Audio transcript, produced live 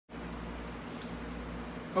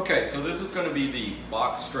Okay, so this is going to be the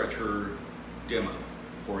box stretcher demo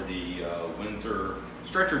for the Windsor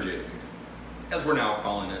stretcher jig, as we're now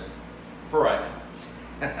calling it for right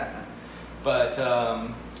now. But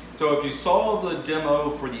so if you saw the demo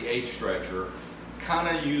for the H stretcher,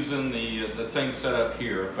 kind of using the same setup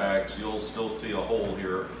here. In fact, you'll still see a hole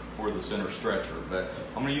here for the center stretcher, but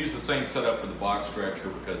I'm going to use the same setup for the box stretcher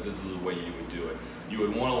because this is the way you would do it. You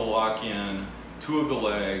would want to lock in two of the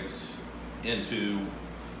legs into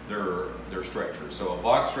their stretcher. So a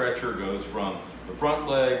box stretcher goes from the front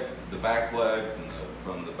leg to the back leg,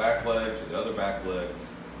 from the back leg to the other back leg,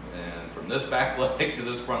 and from this back leg to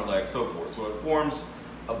this front leg, so forth. So it forms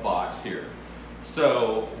a box here.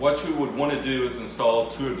 So what you would want to do is install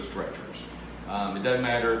two of the stretchers. It doesn't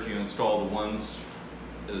matter if you install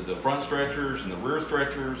the front stretchers and the rear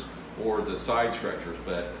stretchers or the side stretchers,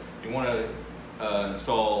 but you want to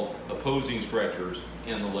install opposing stretchers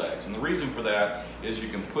in the legs. And the reason for that is you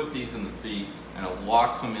can put these in the seat and it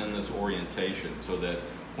locks them in this orientation so that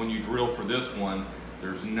when you drill for this one,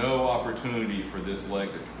 there's no opportunity for this leg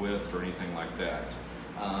to twist or anything like that.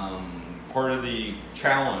 Part of the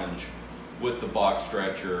challenge with the box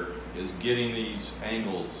stretcher is getting these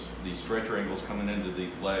angles, these stretcher angles coming into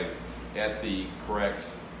these legs at the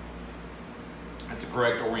correct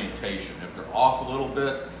orientation. If they're off a little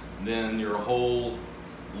bit, then your whole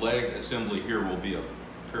leg assembly here will be a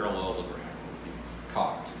parallelogram, will be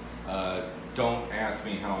cocked. Don't ask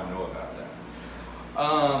me how I know about that.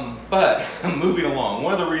 But moving along,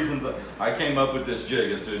 one of the reasons I came up with this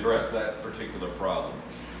jig is to address that particular problem.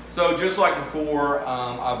 So just like before,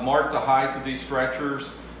 I've marked the height of these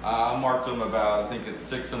stretchers. I marked them about, I think it's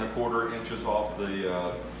 6 1/4 inches off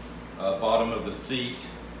the bottom of the seat.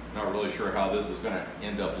 Not really sure how this is going to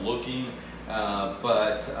end up looking,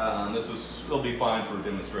 but it'll be fine for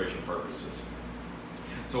demonstration purposes.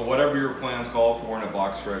 So whatever your plans call for in a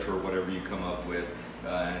box stretcher or whatever you come up with,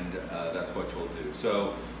 and that's what you'll do.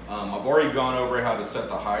 So I've already gone over how to set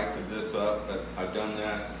the height of this up, but I've done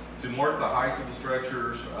that. To mark the height of the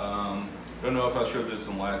stretchers, don't know if I showed this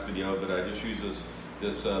in the last video, but I just used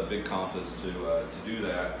this big compass to do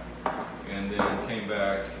that, and then came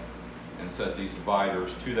back and set these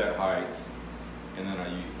dividers to that height, and then I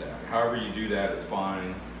use that. However you do that, it's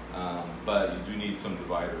fine, but you do need some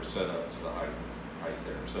dividers set up to the height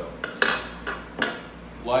there. So,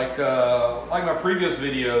 like my previous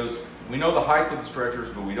videos, we know the height of the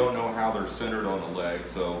stretchers, but we don't know how they're centered on the leg.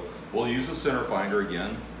 So we'll use a center finder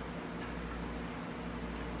again.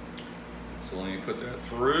 So let me put that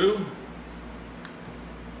through,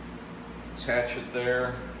 attach it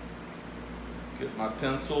there, get my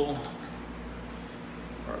pencil.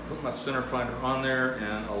 All right, put my center finder on there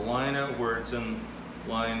and align it where it's in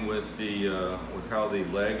line with with how the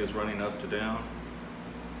leg is running up and down,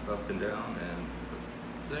 and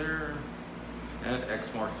put there, and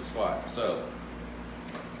X marks the spot. So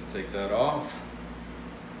I can take that off,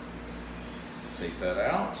 take that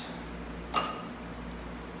out,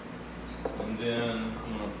 and then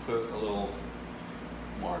I'm going to put a little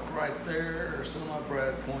mark right there so my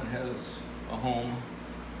brad point has a home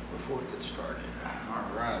before it gets started. All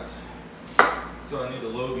right, so I need to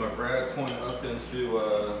load my brad point up into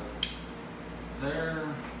there.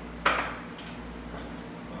 Find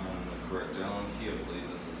the correct Allen key, I believe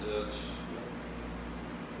this is it.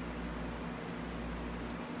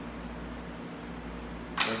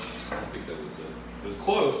 I don't think that was it. It was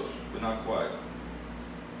close, but not quite.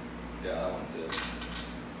 Yeah, that one's it.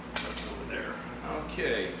 That's over there.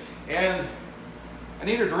 Okay, and I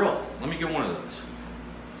need a drill. Let me get one of those.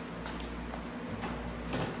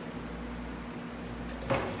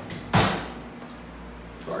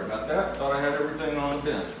 Sorry about that. Thought I had everything on the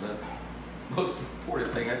bench, but most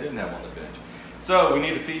important thing I didn't have on the bench. So we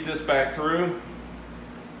need to feed this back through.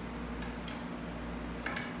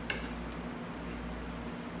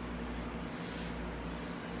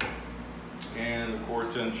 And of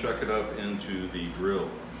course then chuck it up into the drill.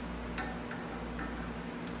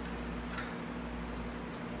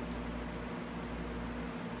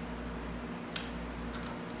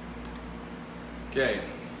 Okay.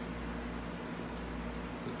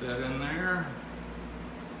 Put that in there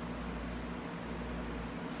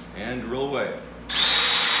and drill away.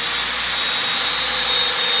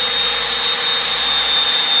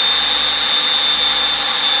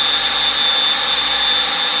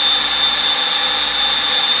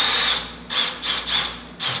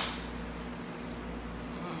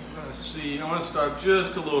 Let's see, I want to start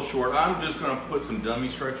just a little short. I'm just going to put some dummy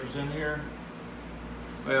stretchers in here.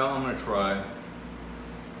 Well, I'm going to try.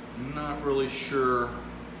 I'm not really sure.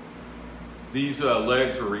 These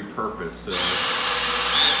legs are repurposed. So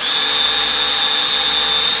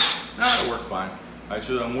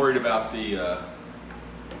I'm worried about the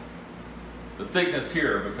thickness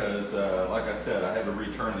here because, like I said, I had to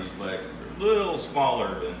return these legs. They're a little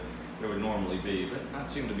smaller than they would normally be, but that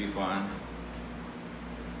seemed to be fine.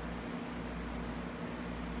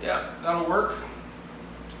 Yeah, that'll work.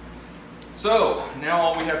 So now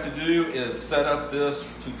all we have to do is set up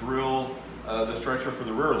this to drill the stretcher for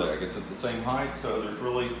the rear leg. It's at the same height, so there's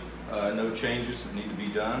really no changes that need to be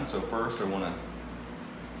done. So first I want to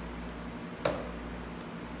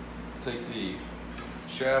take the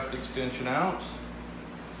shaft extension out.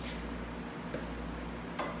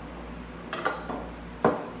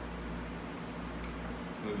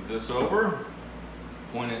 Move this over,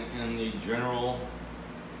 point it in the general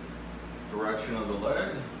direction of the leg.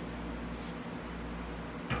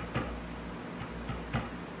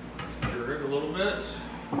 Secure it a little bit.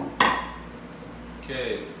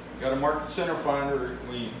 Okay, got to mark the center finder.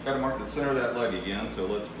 We got to mark the center of that leg again, so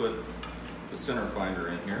let's put the center finder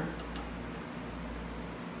in here.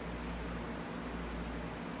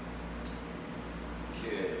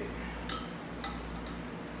 Okay.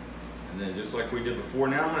 And then just like we did before,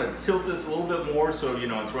 now I'm going to tilt this a little bit more so you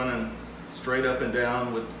know it's running straight up and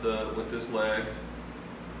down with this leg.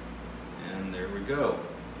 And there we go.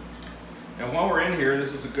 Now while we're in here,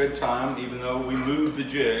 this is a good time, even though we moved the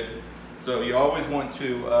jig. So you always want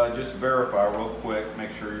to just verify real quick,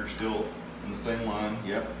 make sure you're still in the same line.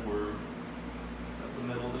 Yep, we're at the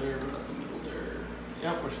middle there, we're at the middle there.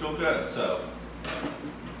 Yep, we're still good. So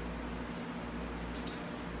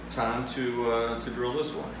time to drill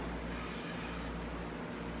this one.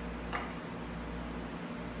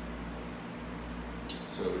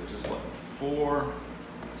 So just like before,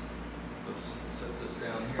 oops, set this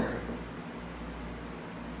down here.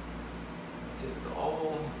 Take the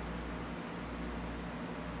awl,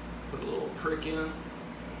 put a little prick in.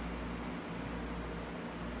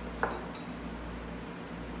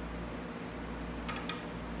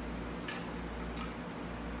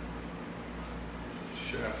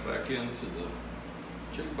 Shaft back into the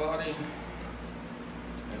jig body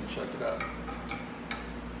and check it out.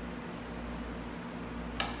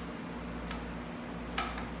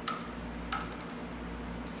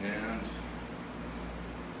 And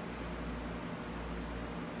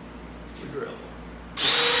we drill.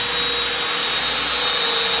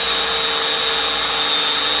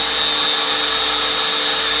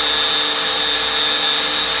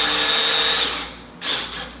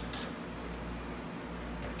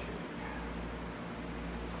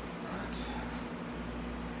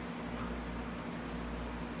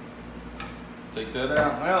 Take that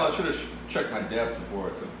out. Well, I should have checked my depth before I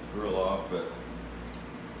took the drill off, but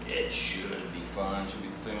it should be fine. Should be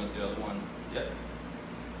the same as the other one. Yep.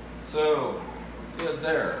 So, good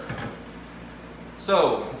there.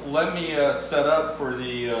 So, let me set up for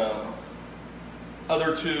the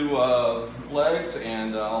other two legs,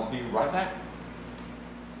 and I'll be right back.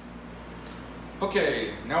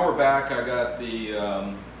 Okay, now we're back. I got the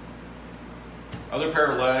other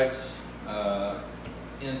pair of legs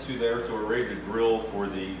into there, so we're ready to drill for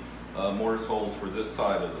the mortise holes for this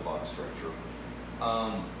side of the box structure.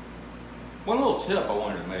 One little tip I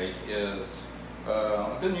wanted to make is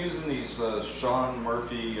I've been using these Sean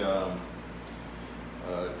Murphy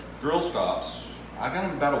drill stops. I got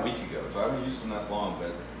them about a week ago, so I haven't used them that long,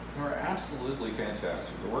 but they're absolutely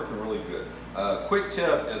fantastic. They're working really good. Quick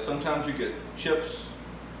tip is sometimes you get chips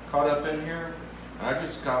caught up in here, and I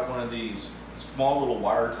just got one of these small little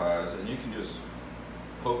wire ties, and you can just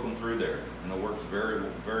poke them through there, and it works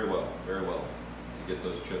very well to get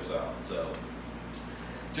those chips out. So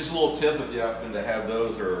just a little tip if you happen to have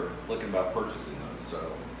those or looking about purchasing those.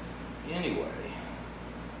 So anyway,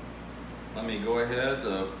 let me go ahead,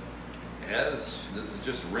 as this is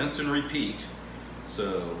just rinse and repeat.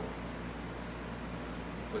 So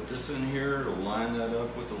put this in here to line that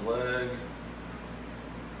up with the leg,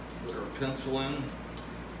 put our pencil in,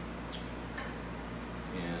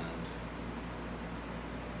 and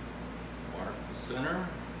mark the center.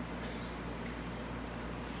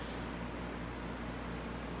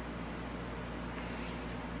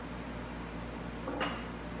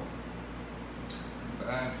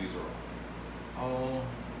 Back, these are all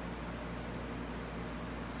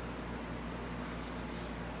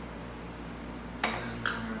in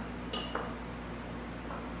there.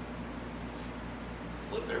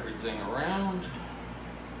 Flip everything around.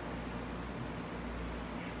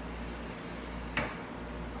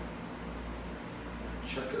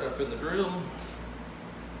 Chuck it up in the drill.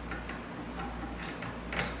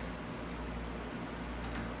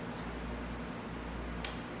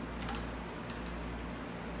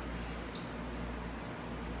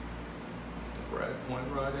 Brad point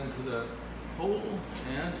right into that hole,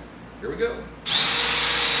 and here we go.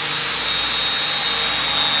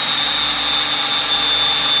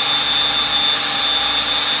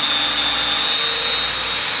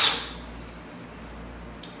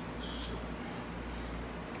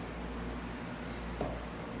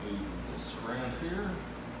 Move this around here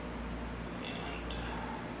and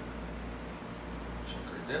check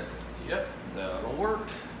our depth. Yep, that'll work.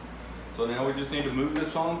 So now we just need to move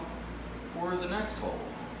this on for the next hole.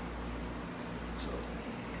 So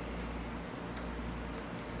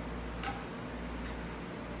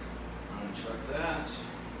uncheck that.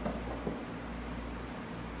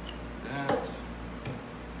 That.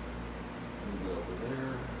 Move it over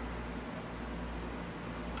there.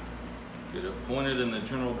 Get it pointed in the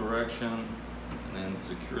general direction and then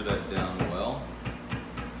secure that down well.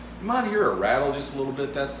 You might hear a rattle just a little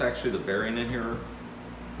bit. That's actually the bearing in here.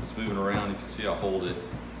 It's moving around. If you see I hold it,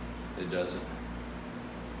 it doesn't.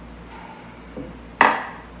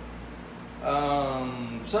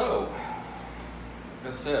 So,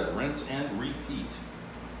 like I said, rinse and repeat.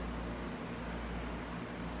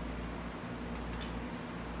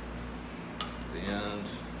 At the end,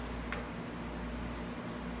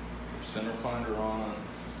 center finder on,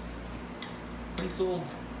 pencil.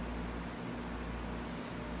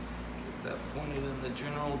 Get that pointed in the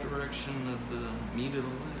general direction of the meat of the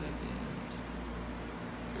leg,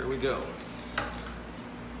 and here we go.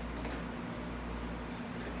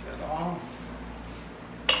 Take that off.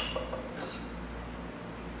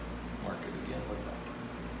 Mark it again with that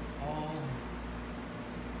ball.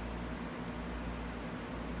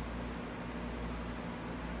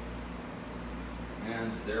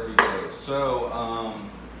 And there we go. So,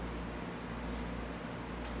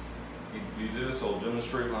 you do this, I'll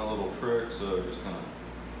demonstrate my little trick. So just kind of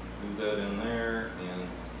move that in there and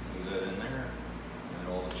move that in there, and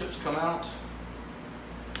all the chips come out.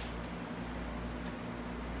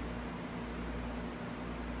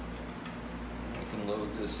 I can load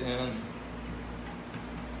this in.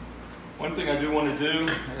 One thing I do want to do,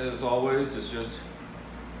 as always, is just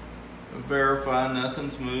verify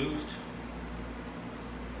nothing's moved.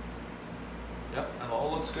 Yep, that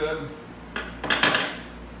all looks good.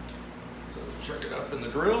 So check it up in the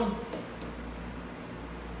drill.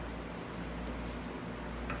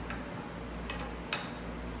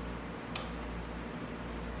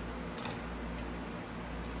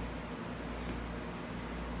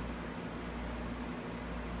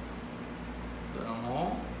 Down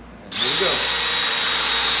all, and here we go.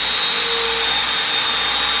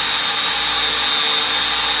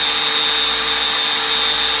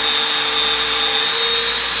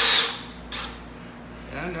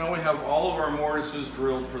 And now we have all of our mortises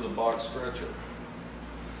drilled for the box stretcher.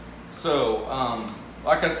 So,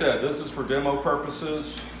 like I said, this is for demo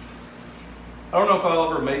purposes. I don't know if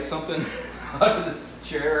I'll ever make something out of this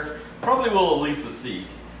chair. Probably will at least the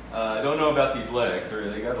seat. I don't know about these legs.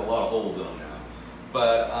 They got a lot of holes in them now.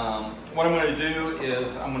 But what I'm going to do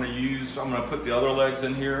is I'm going to put the other legs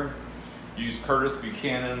in here. Use Curtis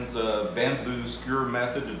Buchanan's bamboo skewer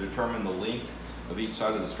method to determine the length of each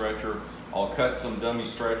side of the stretcher. I'll cut some dummy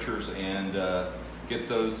stretchers and get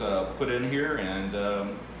those put in here, and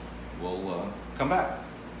we'll come back.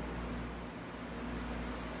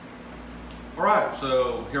 All right,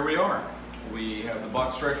 so here we are. We have the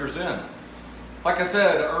box stretchers in. Like I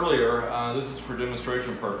said earlier, this is for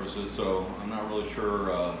demonstration purposes, so I'm not really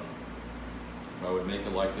sure if I would make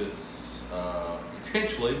it like this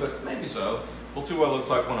intentionally, but maybe so. We'll see what it looks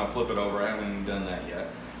like when I flip it over. I haven't even done that yet.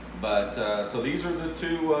 But so these are the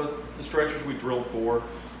two the stretchers we drilled for.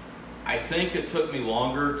 I think it took me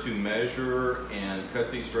longer to measure and cut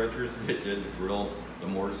these stretchers than it did to drill the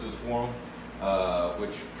mortises for them,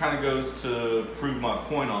 which kind of goes to prove my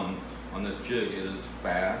point on this jig. It is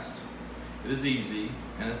fast, it is easy,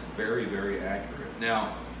 and it's very, very accurate.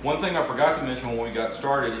 Now, one thing I forgot to mention when we got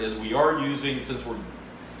started is we are using,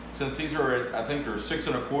 since these are, I think they're 6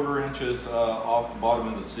 1/4 inches off the bottom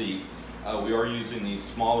of the seat, we are using these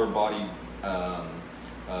smaller body,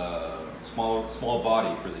 small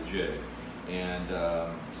body for the jig, and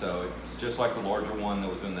so it's just like the larger one that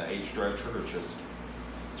was in the H stretcher. It's just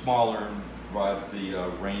smaller and provides the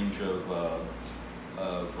range of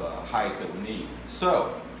height that we need.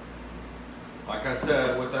 So, like I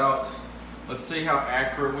said, let's see how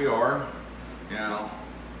accurate we are. Now,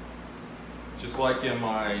 just like in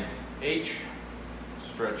my H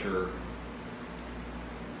stretcher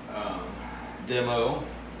demo,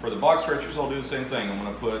 for the box stretchers, I'll do the same thing. I'm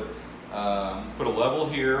going to put a level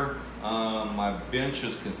here. My bench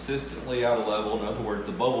is consistently out of level. In other words,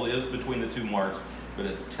 the bubble is between the two marks, but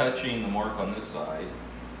it's touching the mark on this side.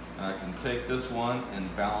 And I can take this one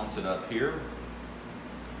and balance it up here.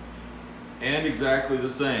 And exactly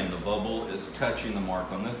the same, the bubble is touching the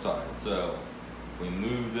mark on this side. So if we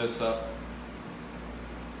move this up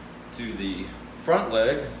to the front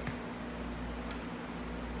leg,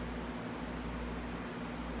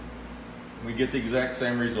 we get the exact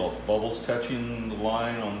same results. Bubbles touching the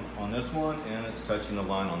line on this one, and it's touching the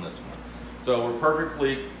line on this one. So we're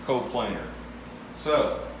perfectly coplanar.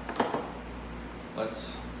 So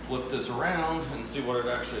let's flip this around and see what it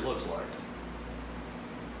actually looks like.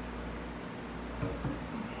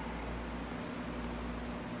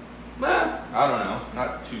 I don't know,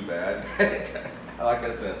 not too bad. Like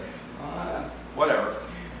I said, whatever.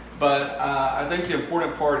 But I think the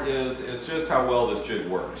important part is just how well this jig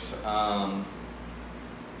works.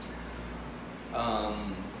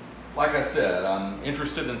 Like I said, I'm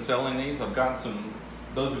interested in selling these. I've gotten some,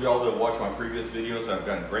 those of y'all that watch my previous videos, I've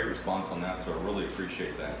gotten great response on that, so I really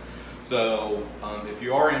appreciate that. So if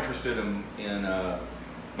you are interested in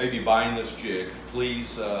maybe buying this jig,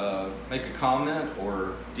 please make a comment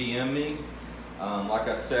or DM me. Like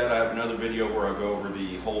I said, I have another video where I go over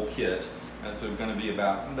the whole kit. That's going to be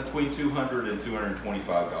about between $200 and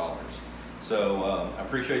 $225. So I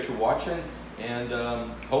appreciate you watching, and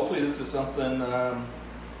hopefully this is something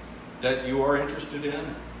that you are interested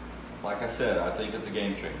in. Like I said, I think it's a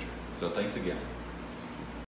game changer. So thanks again.